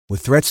With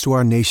threats to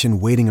our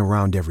nation waiting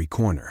around every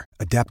corner,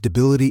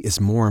 adaptability is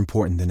more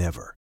important than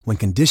ever. When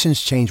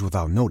conditions change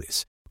without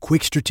notice,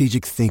 quick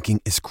strategic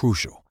thinking is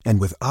crucial.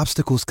 And with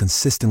obstacles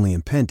consistently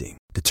impending,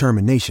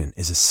 determination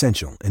is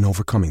essential in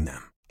overcoming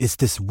them. It's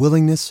this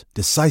willingness,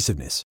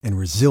 decisiveness, and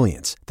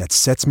resilience that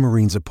sets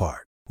Marines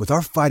apart. With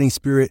our fighting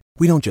spirit,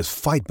 we don't just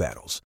fight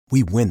battles,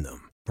 we win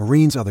them.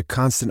 Marines are the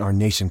constant our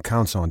nation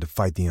counts on to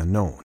fight the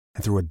unknown.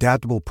 And through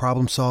adaptable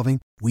problem solving,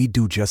 we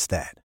do just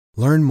that.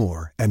 Learn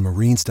more at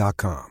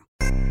marines.com.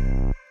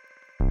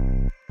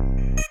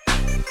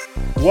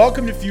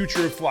 Welcome to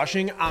Future of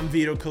Flushing. I'm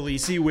Vito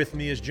Calisi. With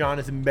me is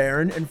Jonathan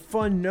Barron. And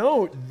fun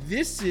note,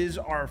 this is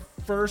our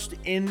first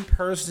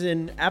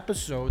in-person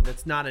episode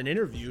that's not an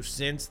interview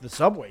since the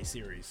Subway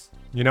series.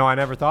 You know, I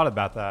never thought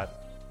about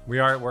that.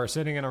 We're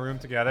sitting in a room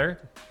together.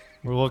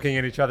 We're looking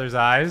at each other's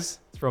eyes.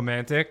 It's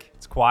romantic.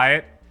 It's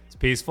quiet. It's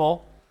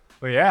peaceful.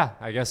 But yeah,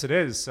 I guess it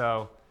is.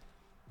 So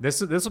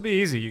this will be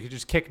easy. You could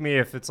just kick me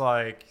if it's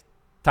like,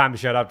 time to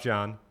shut up,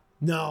 John.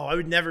 No, I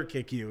would never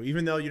kick you,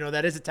 even though,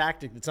 that is a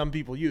tactic that some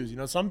people use.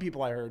 Some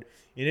people I heard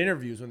in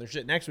interviews when they're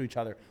sitting next to each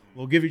other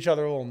will give each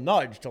other a little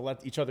nudge to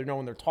let each other know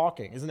when they're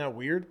talking. Isn't that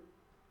weird?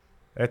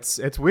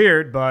 It's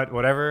weird, but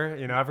whatever.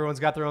 Everyone's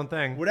got their own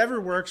thing.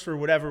 Whatever works for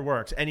whatever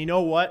works. And you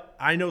know what?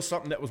 I know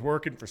something that was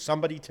working for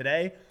somebody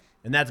today,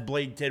 and that's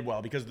Blade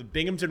Tidwell, because the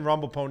Binghamton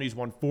Rumble Ponies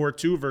won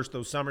 4-2 versus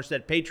those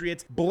Somerset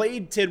Patriots.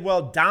 Blade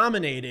Tidwell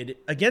dominated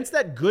against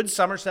that good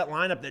Somerset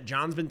lineup that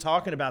John's been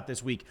talking about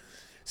this week.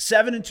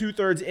 7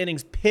 2/3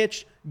 innings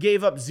pitched,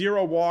 gave up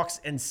 0 walks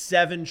and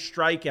 7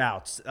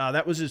 strikeouts.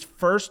 That was his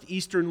first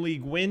Eastern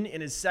League win in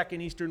his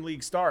second Eastern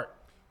League start.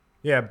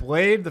 Yeah,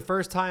 Blade, the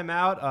first time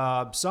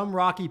out, some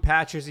rocky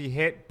patches he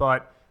hit,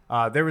 but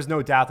there was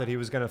no doubt that he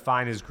was going to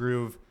find his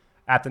groove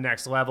at the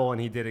next level, and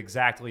he did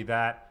exactly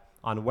that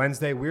on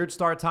Wednesday. Weird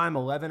start time,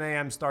 11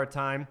 a.m. start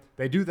time.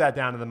 They do that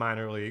down in the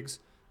minor leagues,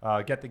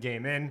 get the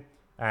game in.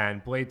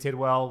 And Blade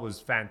Tidwell was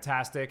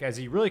fantastic as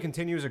he really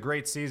continues a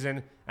great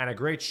season and a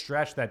great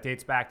stretch that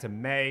dates back to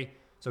May.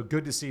 So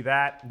good to see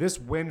that. This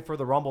win for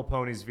the Rumble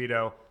Ponies,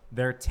 Vito,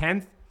 they're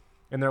 10th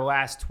in their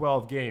last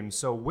 12 games.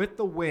 So with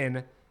the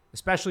win,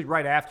 especially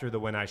right after the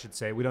win, I should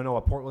say, we don't know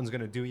what Portland's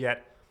going to do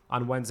yet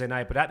on Wednesday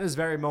night. But at this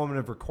very moment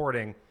of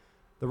recording,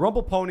 the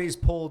Rumble Ponies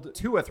pulled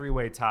to a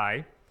 3-way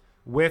tie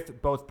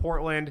with both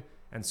Portland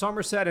and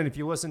Somerset. And if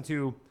you listen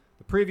to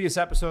the previous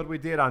episode we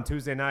did on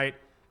Tuesday night,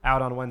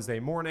 out on Wednesday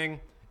morning,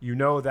 you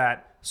know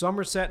that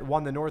Somerset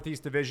won the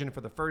Northeast Division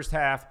for the first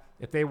half.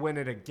 If they win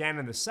it again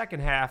in the second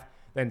half,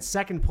 then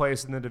second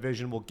place in the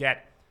division will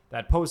get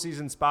that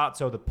postseason spot.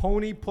 So the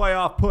Pony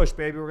playoff push,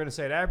 baby. We're going to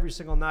say it every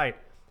single night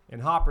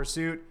in hot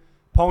pursuit.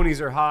 Ponies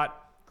are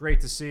hot.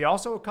 Great to see.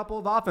 Also, a couple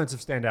of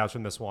offensive standouts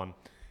from this one.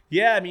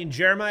 Yeah,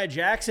 Jeremiah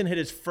Jackson hit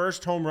his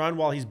first home run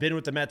while he's been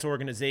with the Mets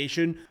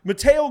organization.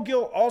 Mateo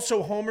Gil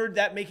also homered,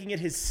 that making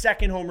it his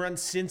second home run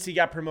since he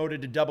got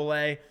promoted to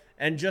Double-A.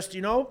 And just,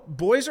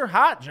 boys are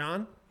hot,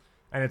 John.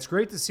 And it's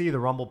great to see the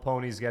Rumble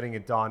Ponies getting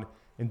it done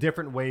in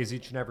different ways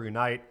each and every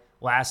night.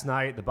 Last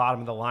night, the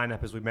bottom of the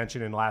lineup, as we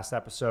mentioned in last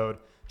episode,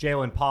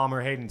 Jalen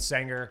Palmer, Hayden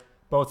Sanger,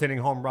 both hitting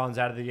home runs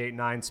out of the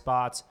 8-9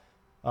 spots.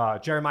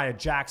 Jeremiah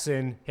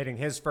Jackson hitting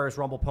his first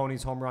Rumble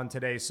Ponies home run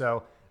today.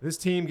 So this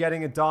team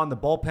getting it done. The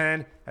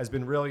bullpen has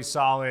been really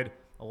solid.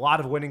 A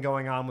lot of winning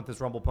going on with this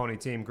Rumble Pony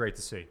team. Great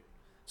to see.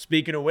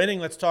 Speaking of winning,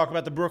 let's talk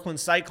about the Brooklyn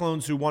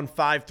Cyclones, who won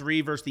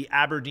 5-3 versus the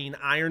Aberdeen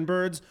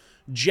Ironbirds.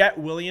 Jet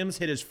Williams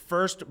hit his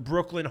first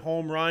Brooklyn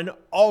home run,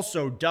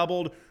 also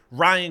doubled.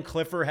 Ryan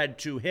Clifford had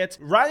 2 hits.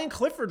 Ryan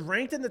Clifford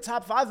ranked in the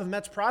top 5 of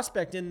Mets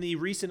prospect in the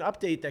recent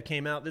update that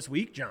came out this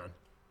week, John.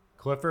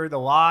 Clifford, a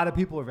lot of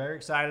people are very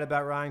excited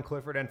about Ryan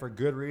Clifford, and for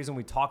good reason.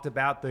 We talked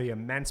about the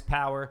immense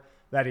power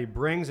that he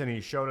brings, and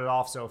he showed it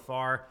off so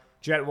far.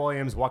 Jet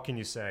Williams, what can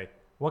you say?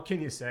 What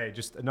can you say?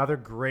 Just another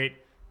great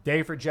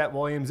day for Jet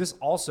Williams. This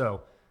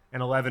also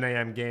an 11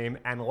 a.m. game.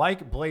 And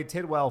like Blade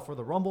Tidwell for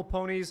the Rumble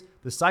Ponies,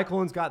 the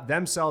Cyclones got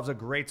themselves a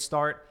great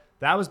start.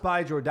 That was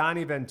by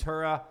Jordani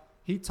Ventura.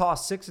 He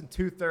tossed 6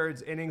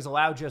 2/3 innings,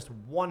 allowed just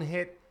 1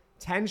 hit,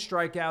 10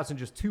 strikeouts, and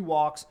just 2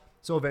 walks.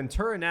 So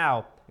Ventura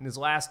now, in his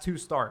last 2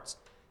 starts,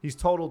 he's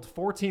totaled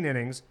 14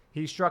 innings.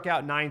 He struck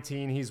out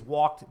 19. He's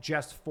walked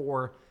just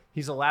 4.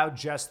 He's allowed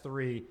just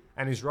 3.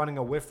 And he's running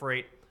a whiff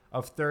rate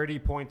of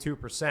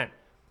 30.2%.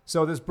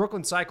 So this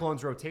Brooklyn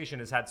Cyclones rotation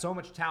has had so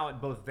much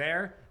talent both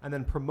there and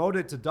then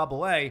promoted to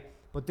Double-A,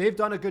 but they've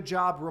done a good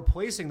job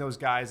replacing those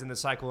guys in the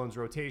Cyclones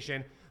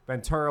rotation.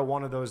 Ventura,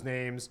 one of those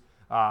names.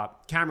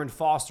 Cameron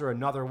Foster,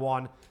 another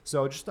one.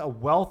 So just a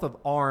wealth of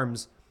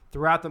arms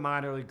throughout the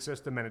minor league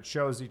system, and it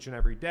shows each and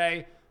every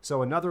day.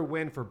 So another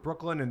win for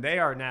Brooklyn, and they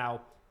are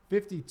now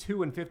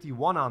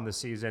 52-51 on the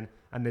season,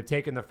 and they've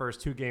taken the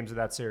first 2 games of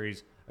that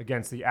series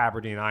against the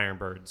Aberdeen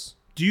Ironbirds.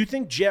 Do you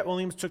think Jet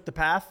Williams took the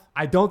path?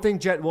 I don't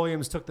think Jet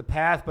Williams took the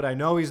path, but I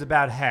know he's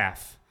about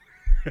half.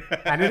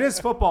 And it is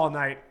football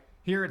night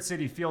here at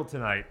Citi Field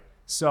tonight.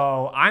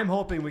 So I'm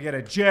hoping we get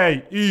a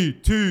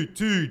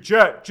J-E-T-T,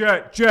 jet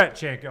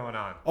chant going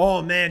on.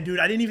 Oh, man,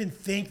 dude, I didn't even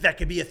think that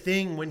could be a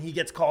thing when he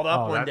gets called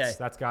up one day.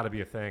 That's got to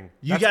be a thing.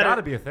 That's got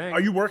to be a thing. Are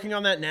you working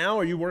on that now?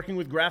 Are you working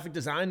with graphic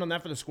design on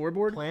that for the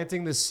scoreboard?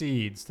 Planting the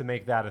seeds to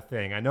make that a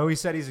thing. I know he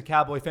said he's a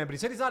Cowboy fan, but he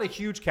said he's not a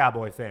huge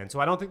Cowboy fan, so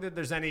I don't think that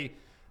there's any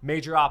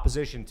major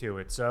opposition to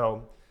it.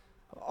 So,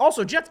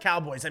 also, Jets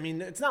Cowboys, I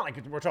mean, it's not like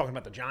we're talking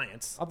about the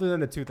Giants. Other than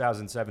the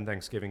 2007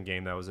 Thanksgiving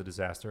game, that was a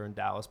disaster in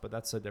Dallas, but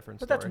that's a different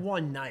story. But that's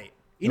one night.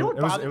 You know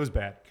what? It was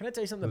bad. Can I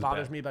tell you something that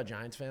bothers me about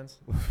Giants fans?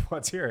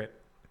 Let's hear it.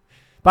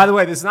 By the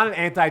way, this is not an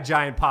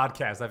anti-Giant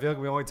podcast. I feel like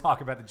we only talk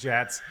about the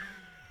Jets.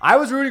 I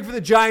was rooting for the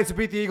Giants to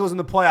beat the Eagles in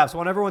the playoffs. I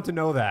want everyone to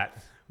know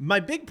that. My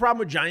big problem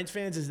with Giants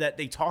fans is that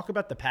they talk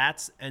about the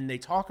Pats and they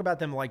talk about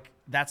them like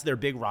that's their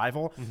big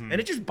rival, and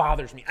it just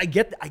bothers me. I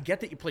get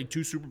that you played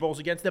 2 Super Bowls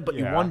against them, but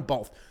you won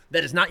both.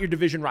 That is not your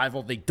division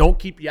rival. They don't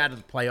keep you out of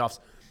the playoffs.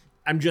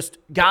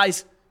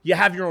 Guys, you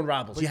have your own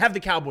rivals. You have the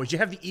Cowboys. You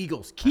have the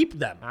Eagles. Keep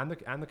them. And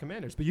the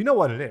Commanders. But you know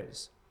what it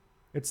is.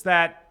 It's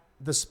that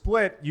the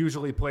split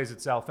usually plays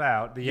itself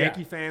out. The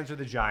Yankee fans are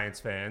the Giants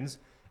fans.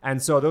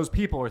 And so those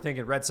people are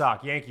thinking Red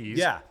Sox,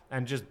 Yankees,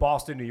 and just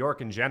Boston, New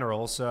York in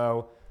general.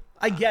 So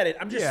I get it.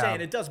 I'm just saying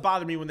it does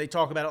bother me when they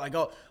talk about it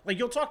like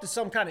you'll talk to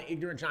some kind of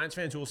ignorant Giants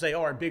fans who will say,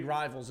 our big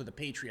rivals are the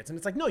Patriots. And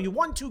it's like, no, you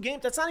won 2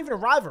 games. That's not even a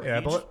rivalry. Yeah,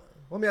 but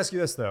let me ask you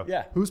this, though.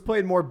 Yeah. Who's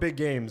played more big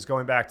games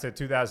going back to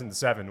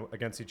 2007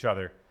 against each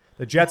other?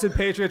 The Jets and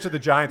Patriots or the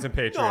Giants and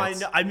Patriots? No, I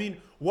know. I mean,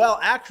 well,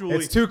 actually,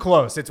 it's too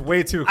close. It's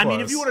way too close. I mean,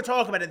 if you want to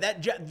talk about it,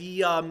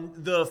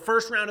 the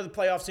first round of the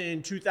playoffs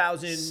in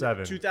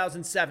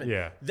 2007.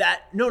 Yeah.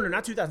 No,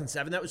 not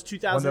 2007. That was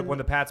 2000. When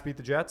the Pats beat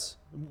the Jets?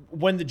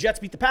 When the Jets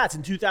beat the Pats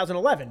in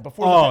 2011. That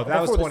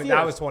was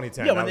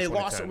 2010. Yeah, when they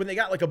lost, when they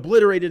got like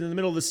obliterated in the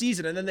middle of the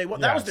season, and then they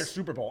won. That was their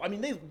Super Bowl. I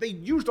mean, they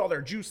used all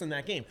their juice in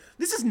that game.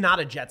 This is not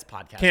a Jets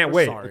podcast. Can't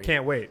wait. Sorry. They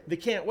can't wait. They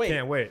can't wait.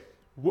 Can't wait.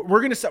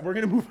 We're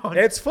gonna move on.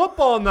 It's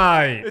football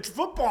night. It's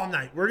football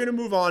night. We're gonna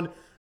move on.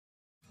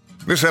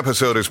 This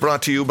episode is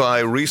brought to you by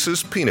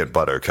Reese's Peanut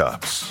Butter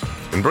Cups.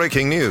 In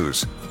breaking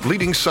news,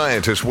 leading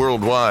scientists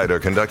worldwide are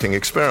conducting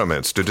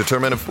experiments to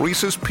determine if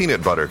Reese's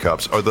Peanut Butter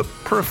Cups are the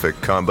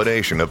perfect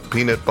combination of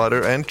peanut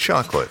butter and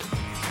chocolate.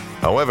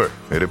 However,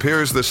 it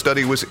appears the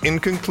study was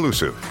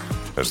inconclusive,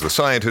 as the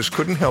scientists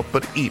couldn't help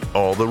but eat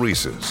all the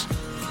Reese's.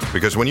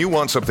 Because when you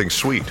want something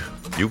sweet,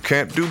 you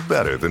can't do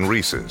better than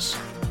Reese's.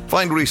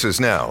 Find Reese's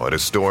now at a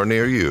store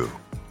near you.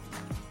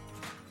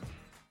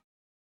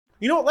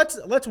 You know what?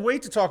 Let's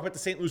wait to talk about the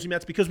St. Lucie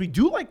Mets because we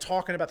do like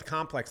talking about the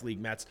Complex League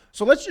Mets.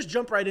 So let's just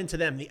jump right into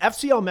them. The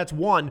FCL Mets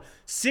won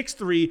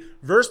 6-3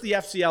 versus the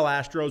FCL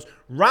Astros.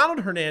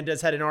 Ronald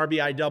Hernandez had an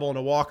RBI double and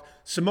a walk.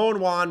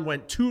 Simone Juan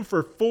went 2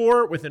 for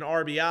 4 with an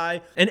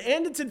RBI. And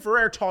Anderson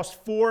Ferrer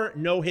tossed 4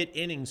 no-hit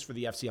innings for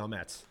the FCL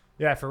Mets.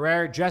 Yeah,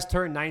 Ferrer just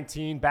turned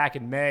 19 back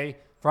in May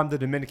from the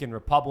Dominican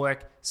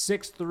Republic.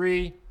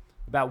 6'3",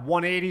 about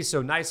 180,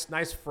 so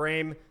nice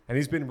frame. And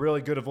he's been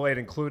really good of late,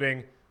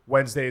 including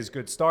Wednesday's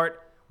good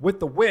start. With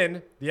the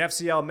win, the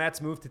FCL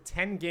Mets moved to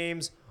 10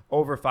 games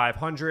over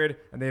 500,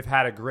 and they've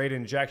had a great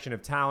injection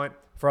of talent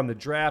from the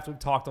draft. We've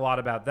talked a lot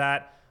about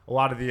that. A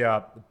lot of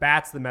the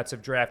bats the Mets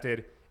have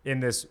drafted in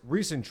this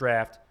recent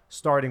draft,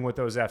 starting with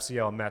those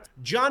FCL Mets.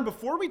 John,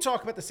 before we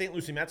talk about the St.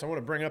 Lucie Mets, I want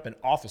to bring up an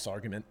office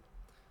argument.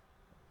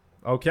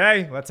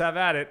 Okay, let's have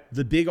at it.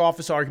 The big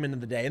office argument of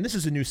the day, and this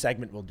is a new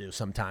segment we'll do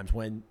sometimes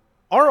when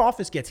our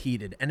office gets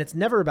heated, and it's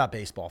never about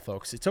baseball,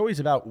 folks. It's always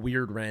about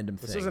weird, random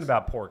things. This isn't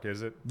about pork,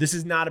 is it? This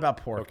is not about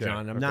pork, okay,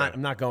 John.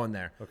 I'm not going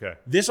there. Okay.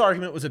 This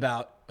argument was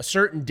about a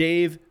certain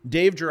Dave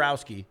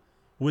Jarowski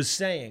was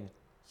saying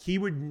he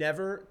would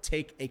never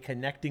take a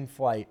connecting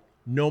flight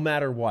no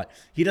matter what.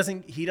 He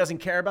doesn't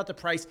care about the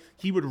price.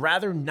 He would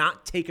rather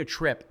not take a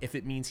trip if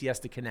it means he has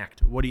to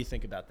connect. What do you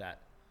think about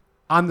that?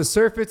 On the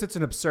surface, it's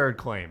an absurd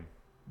claim.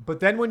 But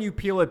then when you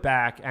peel it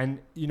back and,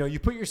 you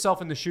put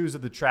yourself in the shoes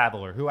of the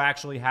traveler who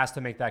actually has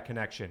to make that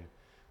connection,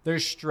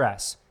 there's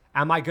stress.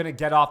 Am I going to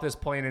get off this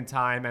plane in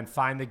time and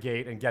find the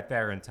gate and get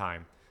there in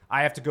time?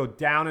 I have to go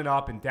down and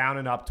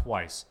up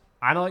twice.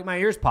 I don't like my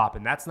ears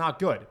popping. That's not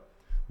good.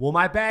 Will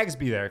my bags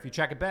be there? If you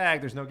check a bag,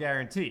 there's no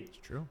guarantee. It's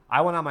true.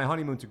 I went on my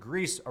honeymoon to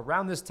Greece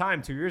around this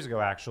time 2 years ago,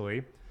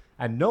 actually,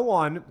 and no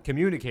one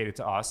communicated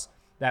to us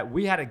that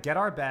we had to get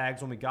our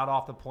bags when we got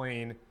off the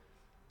plane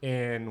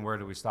in, where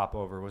did we stop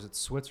over? Was it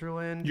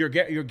Switzerland? Your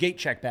gate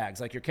check bags,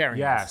 like you're carrying.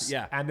 Yes.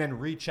 Yeah. And then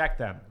recheck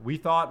them. We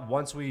thought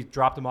once we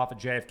dropped them off at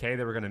JFK,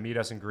 they were going to meet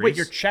us in Greece. Wait,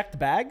 your checked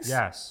bags?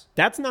 Yes.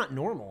 That's not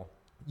normal.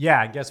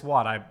 Yeah, and guess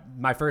what?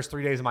 My first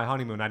 3 days of my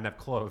honeymoon, I didn't have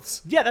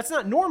clothes. Yeah, that's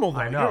not normal,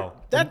 though. I know.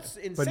 That's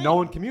insane. But no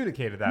one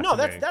communicated that No,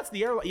 to me. that's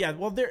the airline. Yeah,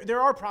 well, there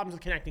are problems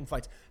with connecting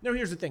flights. Now,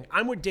 here's the thing.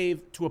 I'm with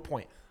Dave to a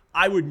point.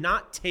 I would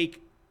not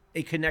take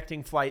a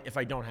connecting flight if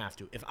I don't have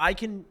to. If I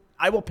can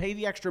I will pay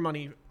the extra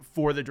money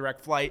for the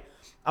direct flight.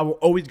 I will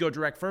always go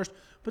direct first.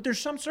 But there's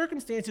some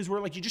circumstances where,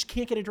 like, you just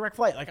can't get a direct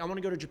flight. Like, I want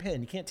to go to Japan.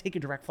 You can't take a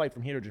direct flight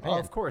from here to Japan. Oh,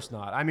 of course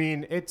not. I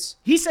mean, it's...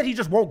 He said he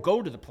just won't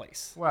go to the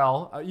place.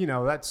 Well,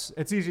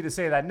 it's easy to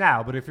say that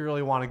now, but if you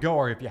really want to go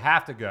or if you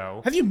have to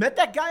go... Have you met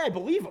that guy? I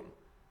believe him.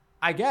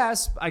 I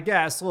guess.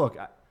 Look,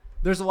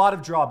 there's a lot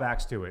of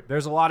drawbacks to it.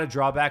 There's a lot of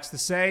drawbacks to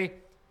say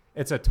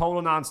it's a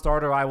total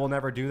non-starter. I will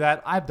never do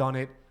that. I've done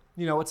it.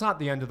 It's not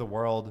the end of the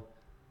world.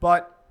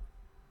 But...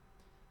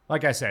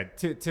 like I said,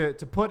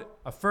 to put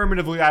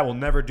affirmatively, I will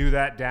never do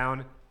that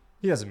down,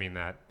 he doesn't mean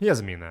that.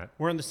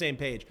 We're on the same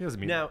page. He doesn't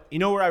mean now, you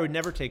know where I would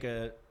never take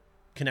a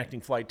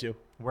connecting flight to?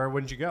 Where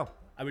wouldn't you go?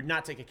 I would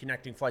not take a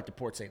connecting flight to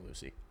Port St.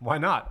 Lucie. Why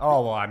not?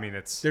 Oh, well, I mean,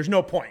 it's... There's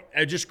no point.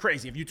 It's just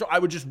crazy. If I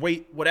would just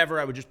wait whatever.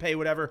 I would just pay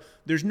whatever.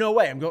 There's no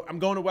way. I'm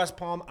going to West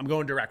Palm. I'm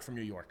going direct from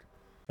New York.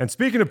 And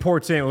speaking of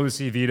Port St.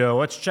 Lucie, Vito,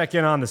 let's check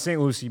in on the St.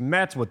 Lucie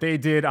Mets. What they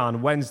did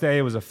on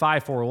Wednesday was a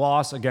 5-4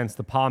 loss against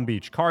the Palm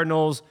Beach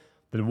Cardinals.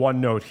 The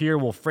one note here,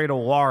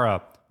 Wilfredo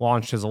Lara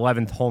launched his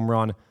 11th home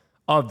run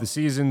of the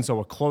season, so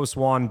a close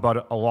one,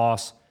 but a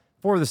loss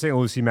for the St.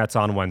 Lucie Mets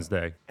on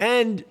Wednesday.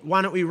 And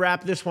why don't we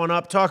wrap this one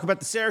up, talk about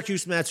the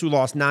Syracuse Mets who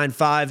lost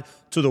 9-5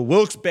 to the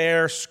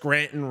Wilkes-Barre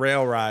Scranton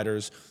Rail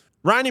Riders.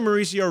 Ronnie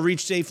Mauricio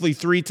reached safely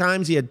 3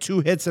 times. He had 2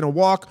 hits and a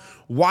walk.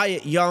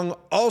 Wyatt Young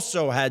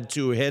also had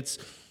 2 hits.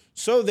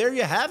 So there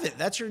you have it.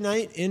 That's your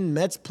night in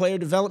Mets player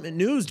development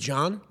news,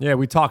 John. Yeah,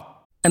 we talked.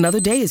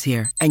 Another day is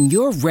here, and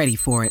you're ready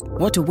for it.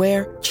 What to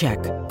wear? Check.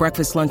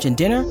 Breakfast, lunch, and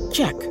dinner?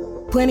 Check.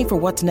 Planning for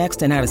what's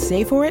next and how to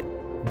save for it?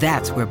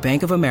 That's where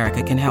Bank of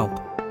America can help.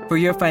 For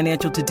your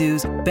financial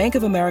to-dos, Bank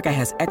of America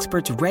has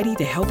experts ready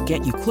to help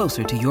get you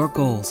closer to your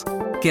goals.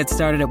 Get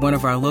started at one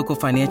of our local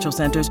financial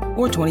centers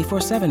or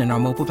 24/7 in our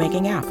mobile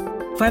banking app.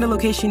 Find a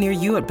location near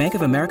you at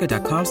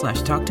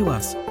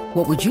bankofamerica.com/talktous.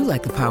 What would you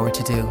like the power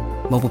to do?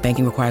 Mobile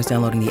banking requires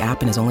downloading the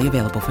app and is only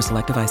available for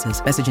select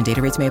devices. Message and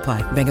data rates may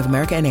apply. Bank of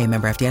America N.A.,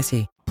 member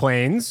FDIC.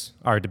 Planes,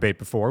 our debate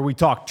before. We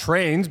talked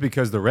trains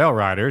because the Rail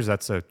Riders,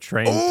 that's a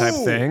train type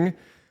thing.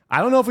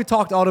 I don't know if we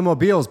talked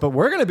automobiles, but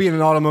we're going to be in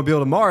an automobile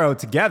tomorrow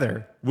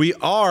together. We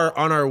are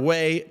on our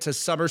way to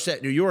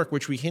Somerset, New York,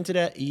 which we hinted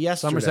at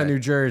yesterday. Somerset, New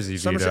Jersey,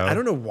 Vito. I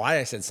don't know why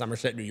I said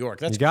Somerset, New York.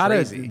 That's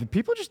crazy. The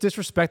people just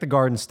disrespect the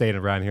Garden State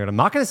around here, and I'm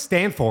not going to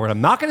stand for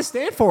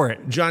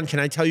it. John, can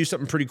I tell you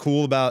something pretty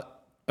cool about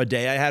a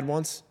day I had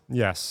once?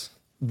 Yes.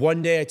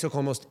 One day I took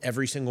almost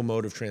every single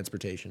mode of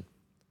transportation.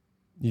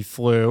 You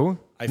flew.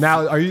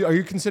 Are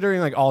you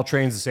considering like all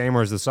trains the same,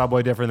 or is the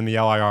subway different than the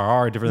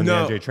LIRR, different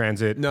than the NJ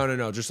Transit?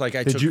 No. Just like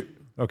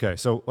Okay,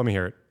 so let me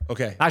hear it.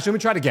 Okay. Actually, let me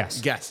try to guess.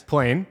 Guess.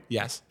 Plane.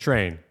 Yes.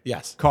 Train.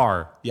 Yes.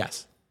 Car.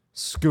 Yes.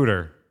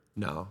 Scooter.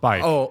 No.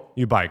 Bike. Oh.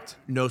 You biked.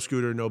 No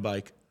scooter, no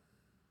bike.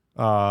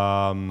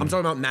 I'm talking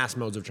about mass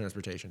modes of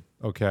transportation.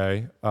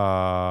 Okay.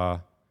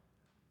 The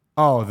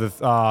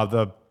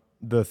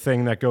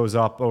thing that goes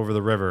up over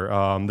the river.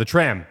 The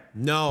tram.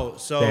 No.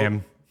 So. Damn.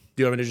 Do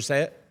you want me to just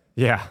say it?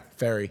 Yeah.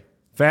 Ferry.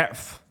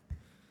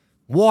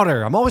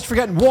 Water. I'm always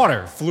forgetting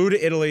water. Flew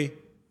to Italy,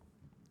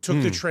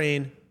 took the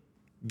train,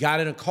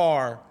 got in a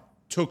car,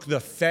 took the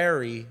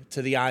ferry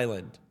to the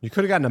island. You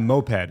could have gotten a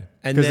moped.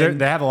 Because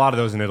they have a lot of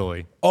those in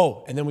Italy.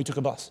 Oh, and then we took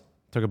a bus.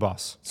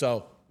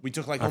 So we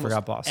took like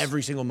almost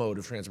every single mode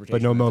of transportation.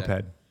 But no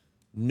moped.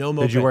 No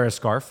moped. Did you wear a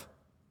scarf?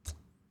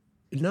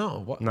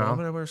 No. No? Why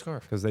would I wear a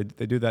scarf? Because they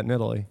do that in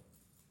Italy.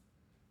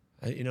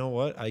 You know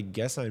what? I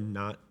guess I'm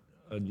not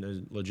a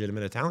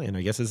legitimate Italian.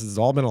 I guess this has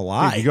all been a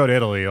lie. Dude, you go to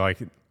Italy, like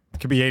it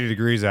could be 80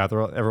 degrees out there.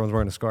 Everyone's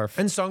wearing a scarf.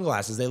 And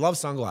sunglasses. They love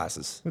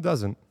sunglasses. Who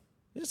doesn't?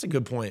 That's a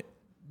good point.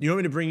 You want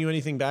me to bring you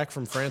anything back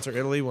from France or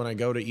Italy when I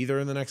go to either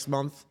in the next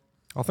month?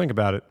 I'll think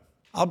about it.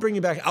 I'll bring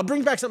back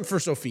something for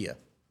Sophia.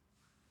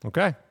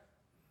 Okay.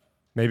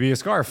 Maybe a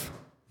scarf.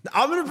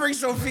 I'm going to bring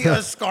Sophia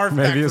a scarf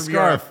back Maybe a from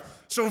scarf. Europe.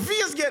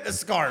 Sophia's getting a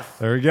scarf.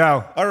 There we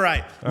go. All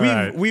right.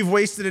 Right. We've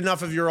wasted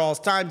enough of your all's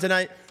time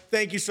tonight.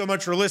 Thank you so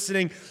much for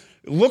listening.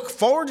 Look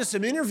forward to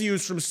some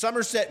interviews from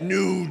Somerset,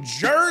 New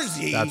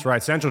Jersey. That's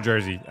right. Central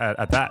Jersey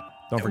at that.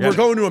 Don't forget. We're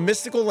going to a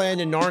mystical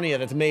land in Narnia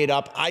that's made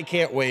up. I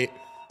can't wait.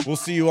 We'll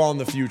see you all in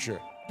the future.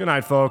 Good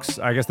night, folks.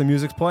 I guess the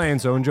music's playing,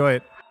 so enjoy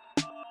it.